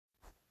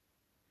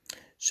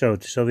Zo,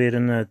 het is alweer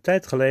een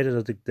tijd geleden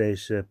dat ik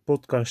deze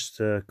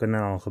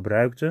podcastkanaal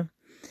gebruikte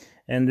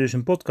en dus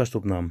een podcast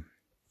opnam.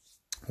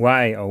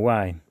 Why, oh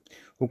why?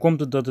 Hoe komt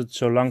het dat het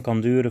zo lang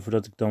kan duren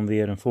voordat ik dan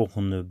weer een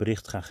volgende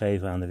bericht ga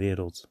geven aan de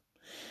wereld?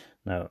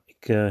 Nou,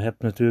 ik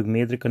heb natuurlijk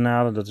meerdere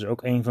kanalen, dat is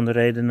ook een van de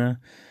redenen.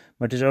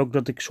 Maar het is ook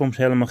dat ik soms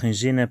helemaal geen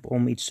zin heb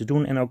om iets te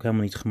doen en ook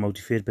helemaal niet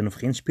gemotiveerd ben of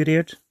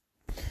geïnspireerd.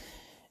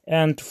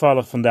 En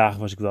toevallig vandaag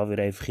was ik wel weer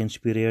even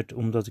geïnspireerd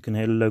omdat ik een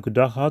hele leuke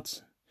dag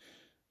had.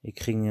 Ik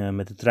ging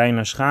met de trein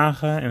naar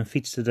Schagen en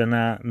fietste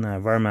daarna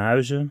naar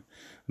Warmehuizen.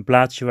 Een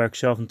plaatsje waar ik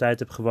zelf een tijd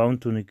heb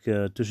gewoond toen ik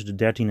tussen de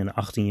 13 en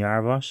 18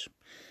 jaar was.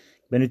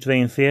 Ik ben nu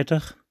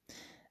 42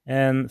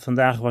 en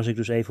vandaag was ik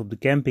dus even op de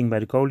camping bij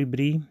de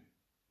Kolibrie.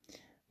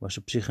 Was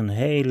op zich een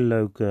hele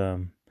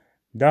leuke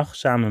dag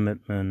samen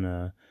met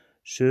mijn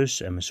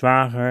zus en mijn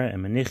zwager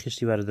en mijn nichtjes,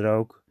 die waren er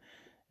ook.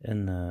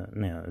 En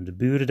de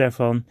buren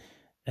daarvan.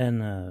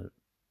 En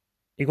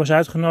ik was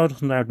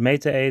uitgenodigd om daar mee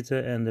te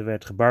eten en er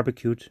werd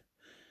gebarbecued.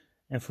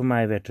 En voor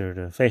mij werd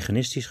er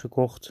veganistisch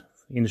gekocht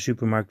in de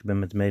supermarkt. Ik ben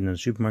met mee naar de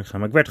supermarkt gegaan,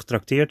 maar ik werd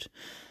getrakteerd.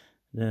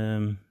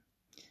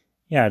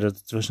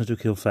 Dat was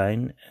natuurlijk heel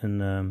fijn. En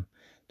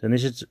dan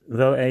is het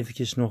wel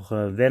eventjes nog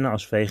wennen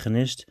als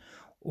veganist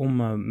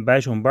om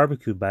bij zo'n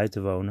barbecue bij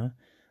te wonen.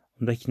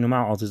 Omdat je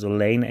normaal altijd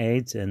alleen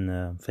eet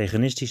en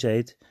veganistisch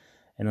eet.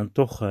 En dan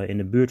toch in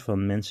de buurt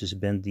van mensen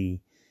bent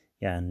die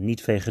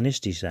niet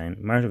veganistisch zijn.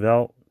 Maar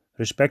wel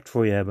respect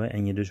voor je hebben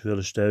en je dus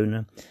willen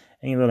steunen.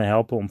 En je willen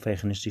helpen om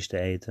veganistisch te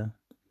eten.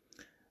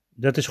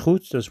 Dat is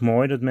goed, dat is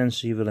mooi dat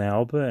mensen je willen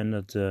helpen en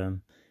dat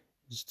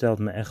stelt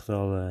me echt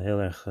wel heel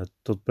erg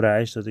tot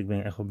prijs. Ik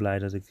ben echt wel blij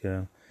dat ik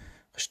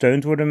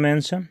gesteund word door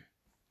mensen,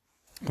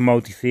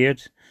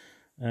 gemotiveerd.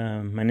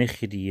 Mijn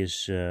nichtje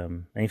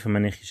een van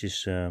mijn nichtjes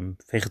is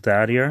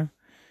vegetariër.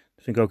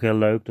 Dat vind ik ook heel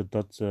leuk dat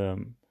dat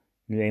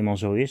nu eenmaal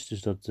zo is,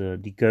 dus dat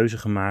die keuze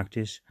gemaakt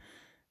is.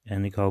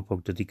 En ik hoop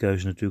ook dat die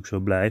keuze natuurlijk zo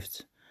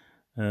blijft.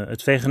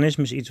 Het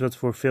veganisme is iets wat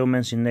voor veel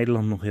mensen in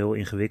Nederland nog heel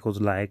ingewikkeld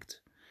lijkt.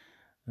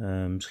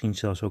 Misschien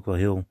zelfs ook wel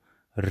heel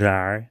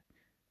raar.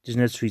 Het is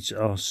net zoiets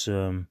als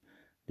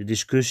de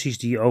discussies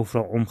die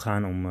overal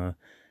omgaan om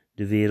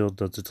de wereld.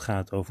 Dat het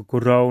gaat over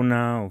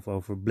corona of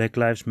over Black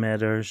Lives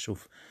Matters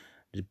of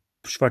de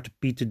Zwarte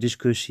Pieten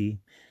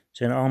discussie. Het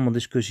zijn allemaal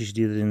discussies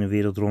die er in de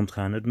wereld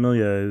rondgaan. Het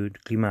milieu, de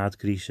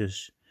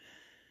klimaatcrisis.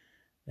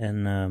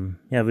 En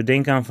we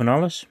denken aan van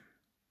alles.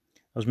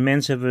 Als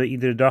mens hebben we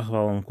iedere dag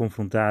wel een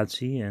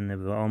confrontatie en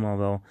hebben we allemaal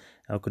wel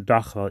elke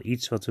dag wel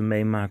iets wat we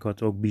meemaken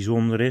wat ook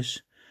bijzonder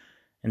is.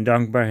 En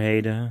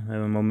dankbaarheden. We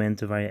hebben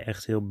momenten waar je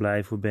echt heel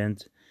blij voor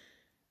bent.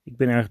 Ik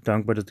ben erg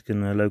dankbaar dat ik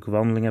een leuke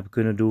wandeling heb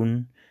kunnen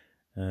doen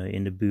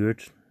in de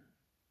buurt.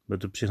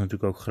 Wat op zich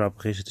natuurlijk ook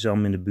grappig is. Het is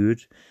allemaal in de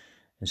buurt.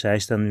 En zij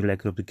staan nu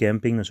lekker op de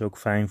camping. Dat is ook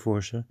fijn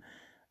voor ze.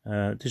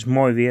 Het is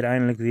mooi weer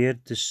eindelijk weer.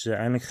 Het is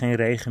eindelijk geen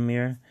regen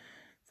meer.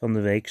 Van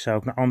de week zou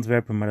ik naar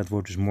Antwerpen, maar dat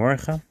wordt dus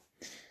morgen.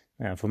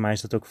 Voor mij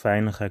is dat ook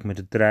fijn. Dan ga ik met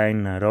de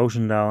trein naar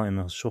Roosendaal. En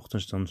dan 's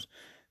ochtends dan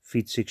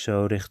fiets ik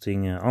zo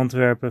richting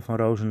Antwerpen van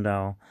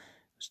Roosendaal.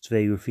 Dat is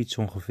 2 uur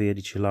fietsen ongeveer,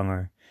 ietsje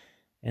langer.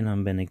 En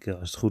dan ben ik,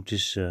 als het goed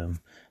is,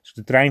 als ik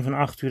de trein van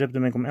 8 uur heb,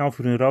 dan ben ik om 11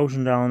 uur in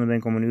Roosendaal. En dan ben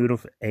ik om een uur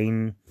of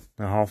 1,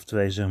 half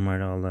 2 zeg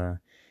maar, al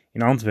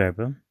in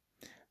Antwerpen.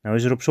 Nou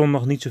is er op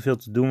zondag niet zoveel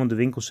te doen, want de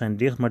winkels zijn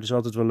dicht. Maar het is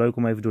altijd wel leuk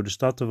om even door de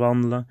stad te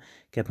wandelen.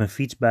 Ik heb mijn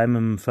fiets bij me,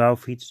 mijn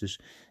vouwfiets. Dus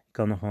ik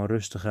kan nog gewoon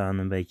rustig aan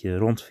een beetje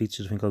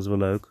rondfietsen. Dat vind ik altijd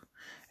wel leuk.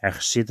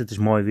 Ergens zitten, het is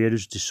mooi weer,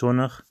 dus het is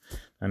zonnig.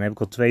 Dan heb ik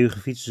al 2 uur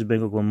gefietst, dus dan ben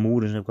ik ook wel moe.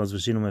 Dus dan heb ik altijd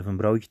wel zin om even een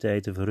broodje te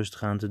eten, even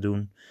rustig aan te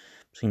doen.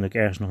 Misschien dat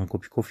ik ergens nog een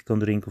kopje koffie kan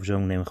drinken of zo.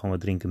 Ik neem gewoon wat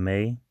drinken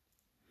mee.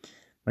 Maar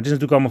het is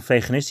natuurlijk allemaal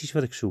veganistisch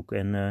wat ik zoek.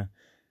 En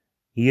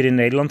hier in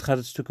Nederland gaat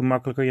het stukken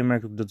makkelijker. Je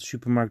merkt ook dat de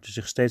supermarkten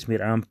zich steeds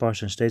meer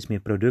aanpassen en steeds meer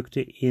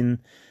producten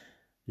in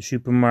de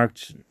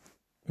supermarkt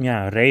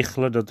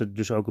regelen. Dat er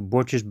dus ook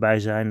bordjes bij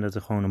zijn, dat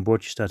er gewoon een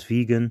bordje staat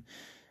vegan.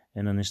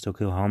 En dan is het ook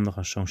heel handig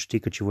als zo'n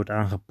stickertje wordt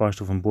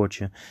aangepast of een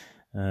bordje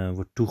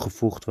wordt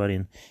toegevoegd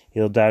waarin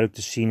heel duidelijk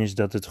te zien is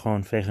dat het gewoon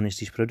een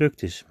veganistisch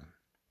product is.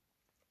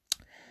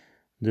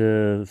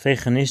 De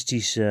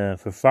veganistische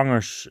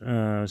vervangers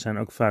zijn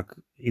ook vaak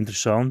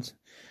interessant.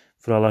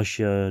 Vooral als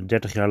je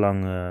 30 jaar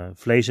lang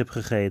vlees hebt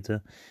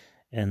gegeten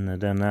en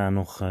daarna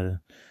nog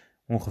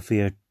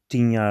ongeveer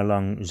 10 jaar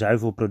lang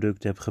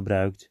zuivelproducten hebt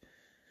gebruikt.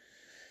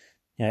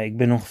 Ja, ik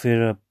ben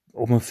ongeveer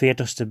op mijn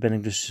 40ste ben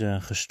ik dus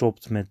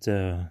gestopt met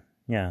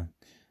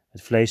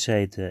het vlees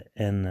eten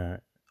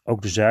en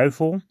ook de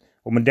zuivel.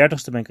 Op mijn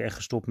 30ste ben ik echt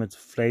gestopt met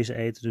vlees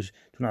eten, dus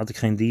toen had ik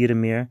geen dieren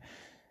meer.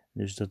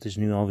 Dus dat is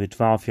nu alweer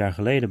 12 jaar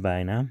geleden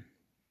bijna.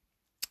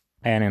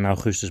 En in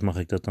augustus mag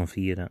ik dat dan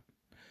vieren.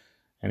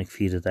 En ik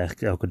vier dat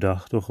eigenlijk elke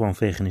dag door gewoon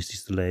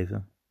veganistisch te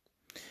leven.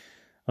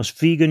 Als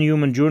vegan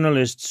human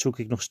journalist zoek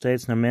ik nog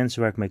steeds naar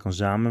mensen waar ik mee kan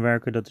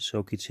samenwerken. Dat is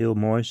ook iets heel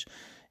moois.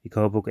 Ik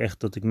hoop ook echt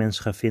dat ik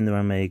mensen ga vinden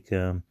waarmee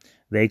ik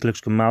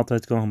wekelijks een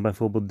maaltijd kan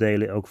bijvoorbeeld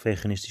delen. Ook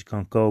veganistisch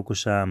kan koken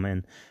samen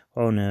en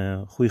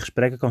gewoon goede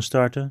gesprekken kan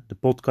starten. De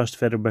podcast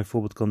verder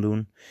bijvoorbeeld kan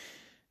doen.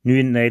 Nu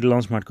in het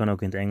Nederlands, maar het kan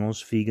ook in het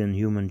Engels. Vegan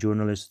Human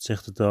Journalist, het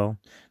zegt het al.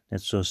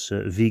 Net zoals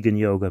Vegan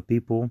Yoga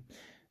People.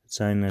 Het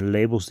zijn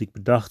labels die ik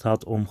bedacht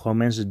had om gewoon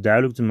mensen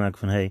duidelijk te maken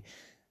van... Hey,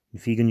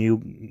 Vegan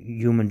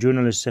Human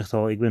Journalist zegt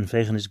al, ik ben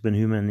veganist, ik ben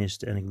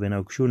humanist en ik ben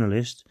ook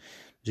journalist.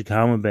 Dus ik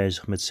hou me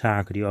bezig met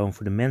zaken die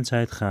over de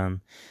mensheid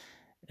gaan.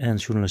 En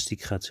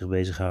journalistiek gaat zich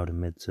bezighouden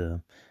met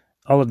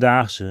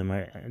alledaagse.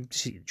 Maar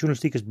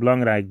journalistiek is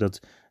belangrijk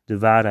dat de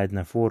waarheid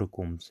naar voren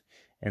komt.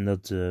 En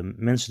dat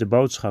mensen de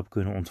boodschap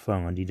kunnen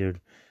ontvangen die er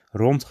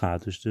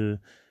rondgaat. Dus de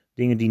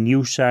dingen die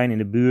nieuws zijn in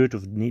de buurt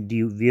of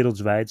die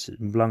wereldwijd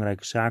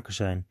belangrijke zaken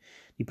zijn,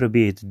 die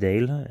probeer je te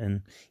delen.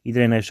 En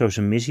iedereen heeft zo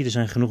zijn missie. Er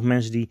zijn genoeg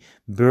mensen die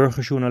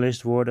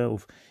burgerjournalist worden.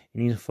 Of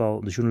in ieder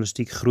geval de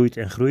journalistiek groeit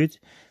en groeit.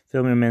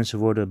 Veel meer mensen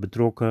worden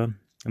betrokken.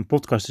 Een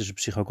podcast is op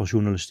zich ook al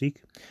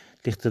journalistiek.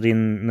 Het ligt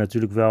erin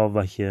natuurlijk wel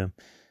wat je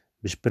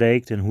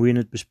bespreekt en hoe je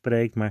het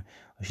bespreekt. Maar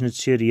als je het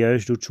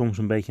serieus doet, soms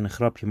een beetje een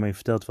grapje. Maar je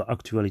vertelt wel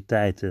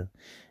actualiteiten.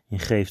 Je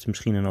geeft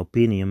misschien een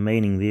opinie, een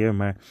mening weer.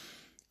 Maar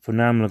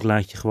voornamelijk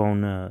laat je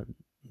gewoon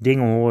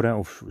dingen horen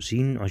of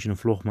zien als je een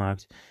vlog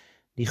maakt.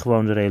 Die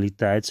gewoon de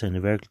realiteit zijn, de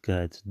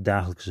werkelijkheid, het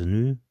dagelijkse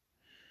nu.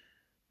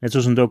 Net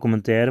zoals een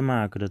documentaire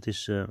maken. Dat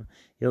is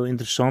heel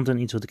interessant en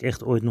iets wat ik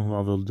echt ooit nog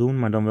wel wil doen.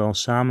 Maar dan wel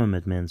samen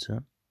met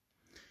mensen.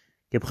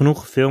 Ik heb genoeg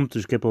gefilmd,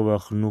 dus ik heb al wel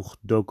genoeg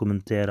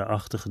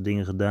documentaire-achtige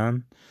dingen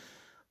gedaan.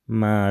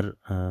 Maar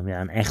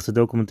een echte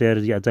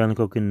documentaire die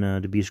uiteindelijk ook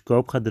in de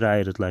bioscoop gaat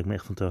draaien, dat lijkt me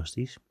echt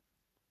fantastisch.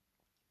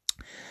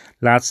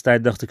 Laatste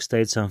tijd dacht ik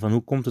steeds aan van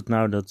hoe komt het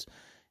nou dat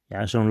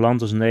zo'n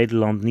land als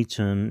Nederland niet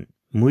zijn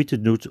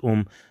moeite doet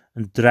om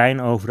een trein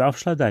over de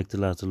Afsluitdijk te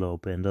laten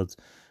lopen. En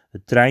dat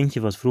het treintje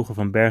wat vroeger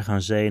van Bergen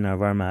aan Zee naar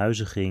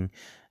Warmehuizen ging,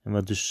 en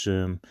wat dus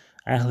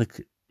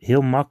eigenlijk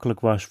heel makkelijk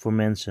was voor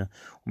mensen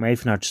om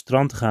even naar het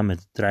strand te gaan met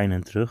de trein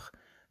en terug.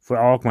 Voor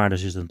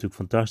Alkmaarders is dat natuurlijk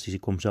fantastisch.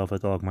 Ik kom zelf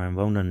uit Alkmaar en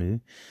woon daar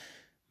nu.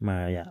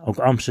 Maar ja, ook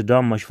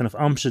Amsterdam. Als je vanaf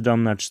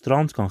Amsterdam naar het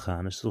strand kan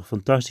gaan, is het toch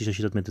fantastisch als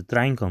je dat met de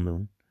trein kan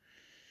doen.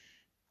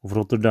 Of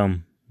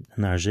Rotterdam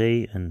naar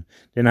zee. En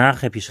Den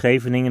Haag heb je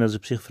Scheveningen, dat is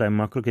op zich vrij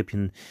makkelijk. Heb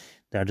je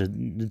daar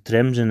de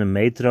trams en de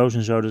metro's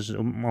en zo, dat is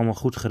allemaal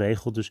goed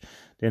geregeld. Dus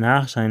Den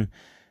Haag zijn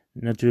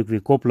natuurlijk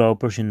weer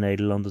koplopers in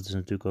Nederland. Dat is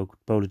natuurlijk ook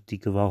het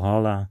politieke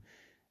walhalla.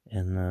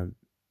 En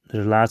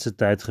de laatste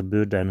tijd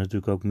gebeurt daar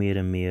natuurlijk ook meer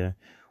en meer,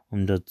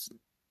 omdat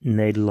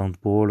Nederland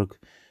behoorlijk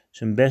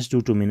zijn best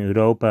doet om in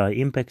Europa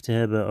impact te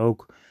hebben,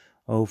 ook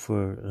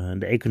over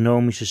de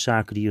economische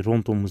zaken die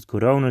rondom het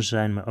corona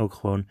zijn, maar ook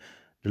gewoon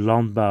de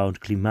landbouw, het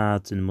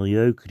klimaat en de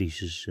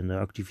milieucrisis en de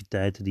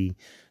activiteiten die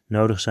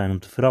nodig zijn om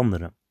te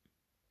veranderen.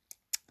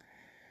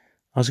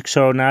 Als ik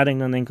zo nadenk,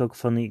 dan denk ik ook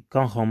van, ik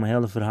kan gewoon mijn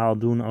hele verhaal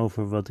doen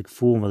over wat ik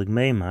voel en wat ik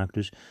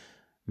meemaak.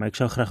 Maar ik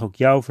zou graag ook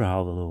jouw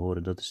verhaal willen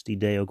horen. Dat is het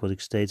idee ook wat ik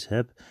steeds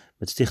heb.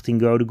 Met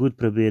Stichting Go The Good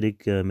probeer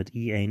ik met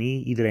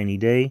I1I, Iedereen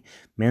Idee,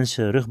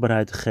 mensen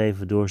rugbaarheid te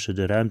geven door ze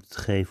de ruimte te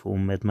geven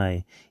om met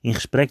mij in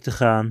gesprek te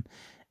gaan.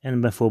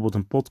 En bijvoorbeeld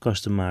een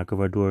podcast te maken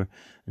waardoor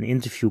een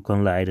interview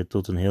kan leiden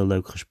tot een heel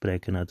leuk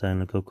gesprek. En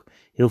uiteindelijk ook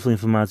heel veel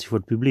informatie voor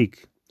het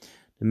publiek.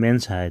 De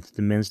mensheid,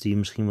 de mens die je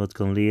misschien wat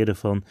kan leren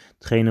van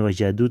hetgene wat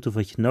jij doet of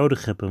wat je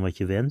nodig hebt en wat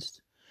je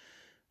wenst.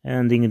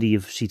 En dingen die je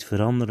ziet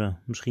veranderen.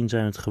 Misschien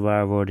zijn het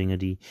gewaarwordingen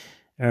die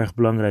erg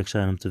belangrijk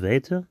zijn om te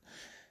weten.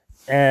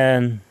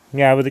 En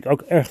ja, wat ik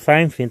ook erg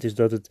fijn vind is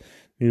dat het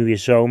nu weer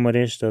zomer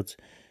is. Dat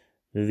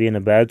we weer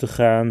naar buiten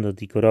gaan. Dat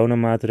die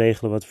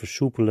coronamaatregelen wat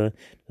versoepelen.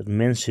 Dat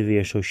mensen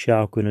weer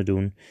sociaal kunnen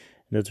doen.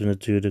 En dat we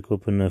natuurlijk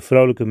op een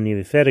vrolijke manier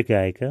weer verder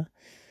kijken.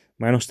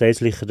 Maar nog steeds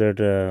liggen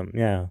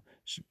er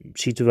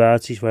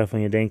situaties waarvan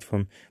je denkt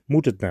van,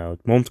 moet het nou?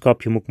 Het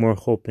mondkapje moet ik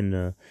morgen op in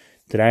de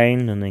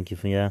trein. Dan denk je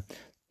van ja,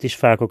 het is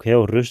vaak ook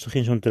heel rustig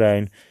in zo'n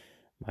trein.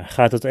 Maar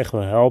gaat het echt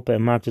wel helpen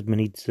en maakt het me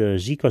niet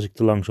ziek als ik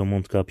te lang zo'n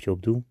mondkapje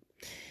op doe?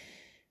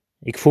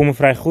 Ik voel me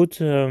vrij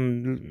goed.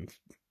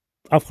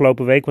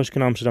 Afgelopen week was ik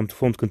in Amsterdam, toen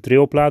vond ik een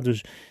trilplaat.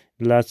 Dus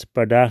de laatste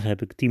paar dagen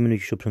heb ik 10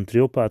 minuutjes op zo'n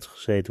trilplaat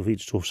gezeten. Of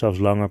iets, of zelfs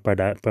langer.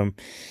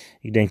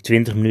 Ik denk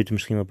 20 minuten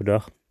misschien wel per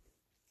dag.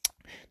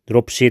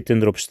 Erop zitten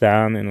en erop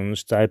staan en dan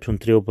sta je op zo'n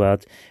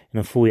trilplaat. En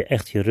dan voel je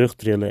echt je rug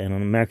trillen. En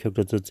dan merk je ook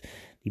dat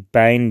die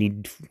pijn, die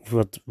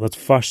wat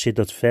vast zit,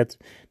 dat vet,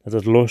 dat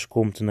het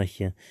loskomt. En dat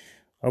je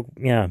ook,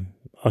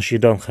 als je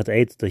dan gaat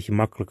eten, dat je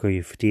makkelijker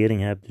je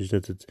vertering hebt. Dus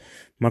dat het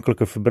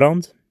makkelijker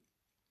verbrandt.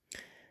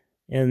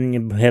 En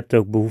je hebt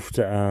ook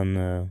behoefte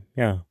aan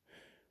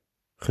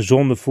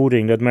gezonde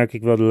voeding. Dat merk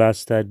ik wel de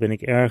laatste tijd. Ben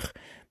ik erg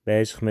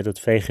bezig met dat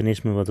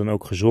veganisme, wat dan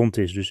ook gezond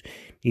is. Dus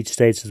niet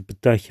steeds het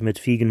patatje met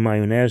vegan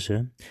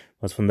mayonaise.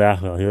 Wat vandaag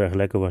wel heel erg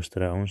lekker was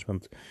trouwens.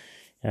 Want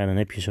dan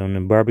heb je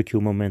zo'n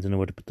barbecue moment en dan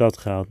wordt het patat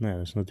gehaald. Nou,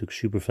 dat is natuurlijk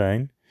super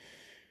fijn.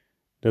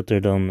 Dat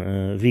er dan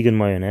vegan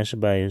mayonaise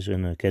bij is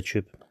en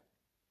ketchup.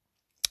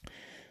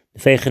 De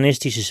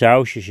veganistische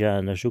sausjes,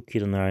 daar zoek je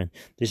dan naar. Er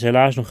is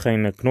helaas nog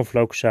geen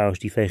knoflooksaus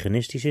die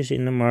veganistisch is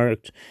in de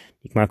markt.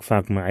 Ik maak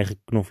vaak mijn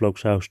eigen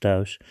knoflooksaus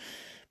thuis.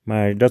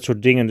 Maar dat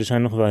soort dingen, er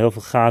zijn nog wel heel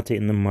veel gaten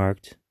in de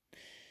markt.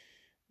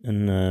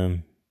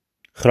 Een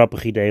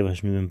grappig idee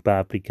was nu een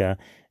paprika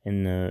En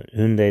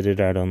hun deden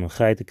daar dan een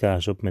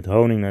geitenkaas op met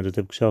honing. Nou, dat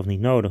heb ik zelf niet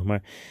nodig.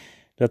 Maar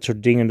dat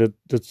soort dingen,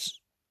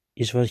 dat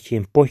is wat je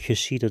in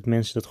potjes ziet. Dat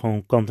mensen dat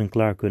gewoon kant en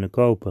klaar kunnen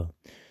kopen.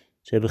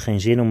 Ze hebben geen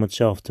zin om het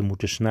zelf te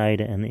moeten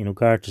snijden en in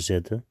elkaar te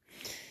zetten.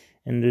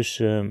 En dus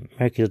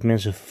merk je dat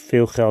mensen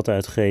veel geld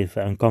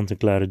uitgeven aan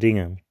kant-en-klare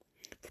dingen.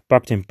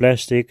 Verpakt in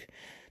plastic.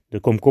 De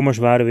komkommers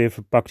waren weer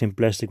verpakt in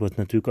plastic, wat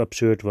natuurlijk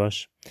absurd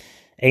was.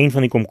 Eén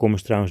van die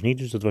komkommers trouwens niet,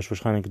 dus dat was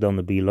waarschijnlijk dan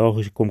de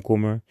biologische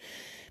komkommer.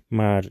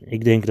 Maar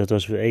ik denk dat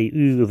als we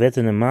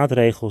EU-wetten en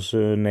maatregels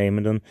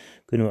nemen, dan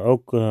kunnen we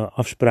ook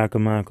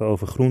afspraken maken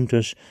over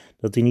groentes.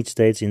 Dat die niet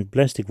steeds in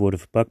plastic worden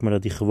verpakt, maar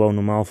dat die gewoon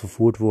normaal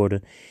vervoerd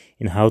worden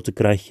in houten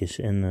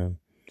kratjes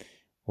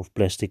of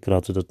plastic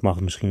kratten, dat mag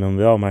misschien dan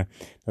wel. Maar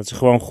dat ze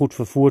gewoon goed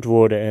vervoerd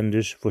worden en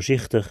dus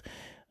voorzichtig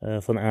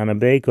van A naar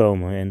B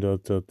komen. En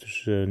dat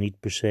dus niet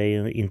per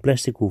se in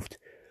plastic hoeft.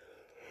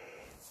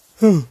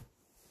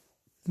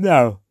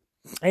 Nou,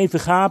 even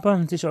gapen.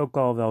 Het is ook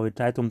al wel weer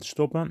tijd om te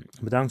stoppen.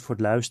 Bedankt voor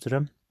het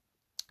luisteren.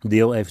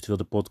 Deel eventueel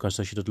de podcast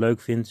als je dat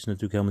leuk vindt. Het is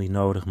natuurlijk helemaal niet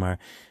nodig, maar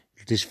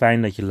het is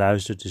fijn dat je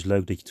luistert. Het is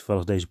leuk dat je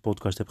toevallig deze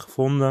podcast hebt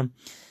gevonden.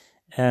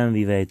 En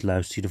wie weet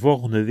luister je de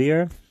volgende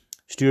weer.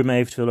 Stuur me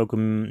eventueel ook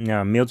een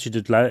mailtje.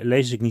 Dat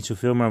lees ik niet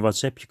zoveel, maar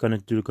WhatsAppje kan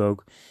natuurlijk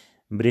ook.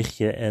 Een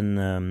berichtje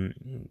en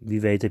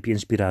wie weet heb je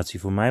inspiratie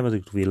voor mij, wat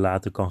ik weer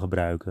later kan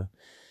gebruiken.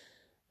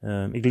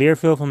 Ik leer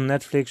veel van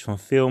Netflix, van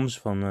films,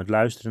 van het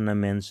luisteren naar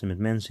mensen, met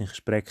mensen in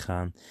gesprek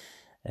gaan.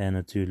 En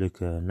natuurlijk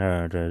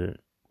naar de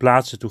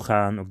plaatsen toe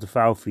gaan, op de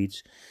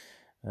vouwfiets,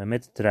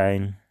 met de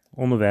trein,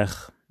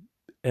 onderweg.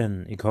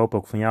 En ik hoop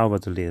ook van jou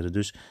wat te leren.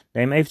 Dus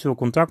neem eventueel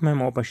contact met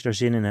me op als je daar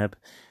zin in hebt.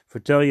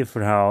 Vertel je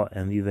verhaal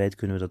en wie weet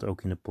kunnen we dat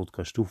ook in de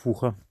podcast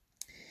toevoegen.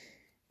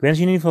 Ik wens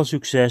je in ieder geval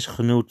succes,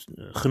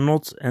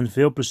 genot en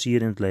veel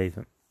plezier in het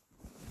leven.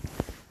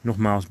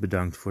 Nogmaals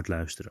bedankt voor het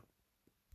luisteren.